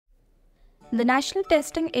The National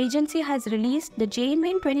Testing Agency has released the JEE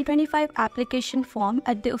Main 2025 application form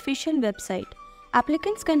at the official website.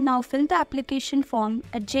 Applicants can now fill the application form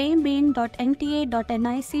at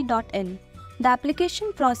jeemain.nta.nic.in. The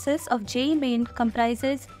application process of JEE Main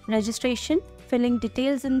comprises registration, filling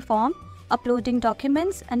details in form, uploading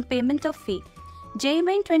documents, and payment of fee. JEE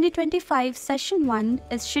Main 2025 Session 1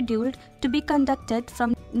 is scheduled to be conducted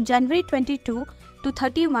from January 22 to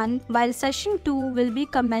 31, while Session 2 will be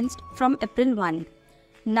commenced from April 1.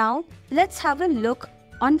 Now, let's have a look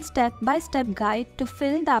on step-by-step guide to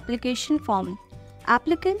fill the application form.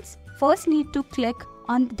 Applicants first need to click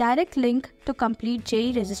on the direct link to complete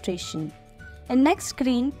JEE registration. In next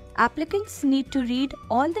screen, applicants need to read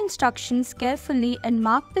all the instructions carefully and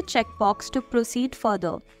mark the checkbox to proceed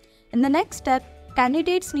further. In the next step,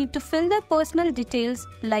 candidates need to fill their personal details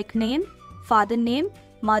like name, father name,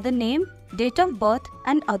 mother name, date of birth,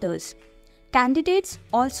 and others. Candidates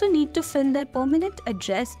also need to fill their permanent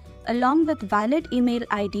address along with valid email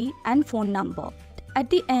ID and phone number. At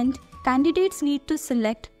the end, candidates need to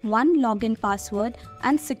select one login password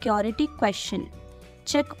and security question.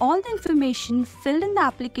 Check all the information filled in the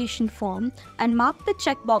application form and mark the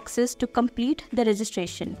checkboxes to complete the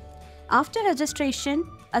registration. After registration,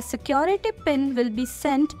 a security PIN will be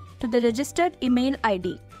sent to the registered email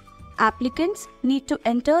ID. Applicants need to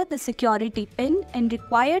enter the security PIN in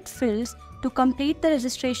required fields to complete the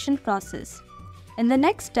registration process. In the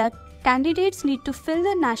next step, candidates need to fill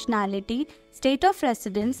their nationality, state of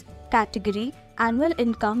residence, category, annual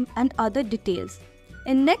income, and other details.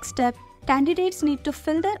 In next step, candidates need to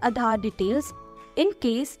fill their Aadhaar details. In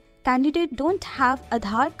case candidate don't have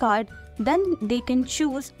Aadhaar card, then they can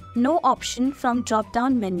choose no option from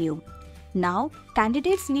drop-down menu. Now,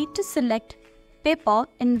 candidates need to select paper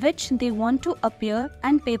in which they want to appear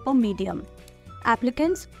and paper medium.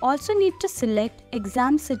 Applicants also need to select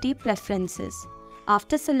exam city preferences.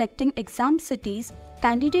 After selecting exam cities,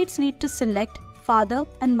 candidates need to select father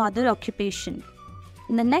and mother occupation.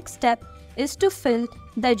 The next step is to fill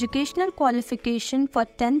the educational qualification for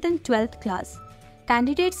 10th and 12th class.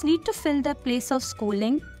 Candidates need to fill their place of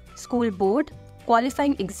schooling, school board,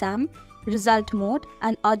 qualifying exam, result mode,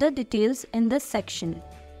 and other details in this section.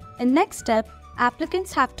 In next step,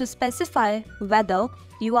 applicants have to specify whether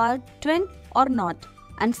you are twin or not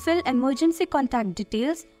and fill emergency contact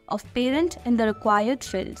details of parent in the required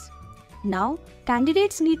fields. Now,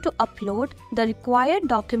 candidates need to upload the required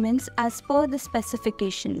documents as per the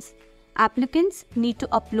specifications. Applicants need to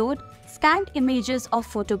upload scanned images of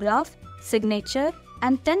photograph, signature,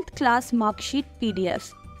 and 10th class marksheet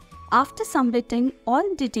PDF. After submitting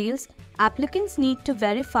all details, applicants need to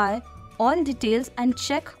verify all details and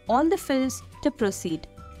check all the fields to proceed.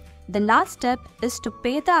 The last step is to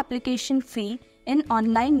pay the application fee in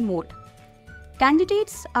online mode.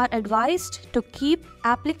 Candidates are advised to keep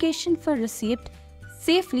application for receipt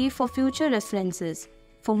safely for future references.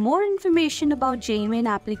 For more information about JEE Main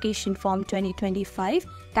Application Form 2025,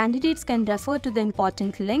 candidates can refer to the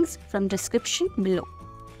important links from description below.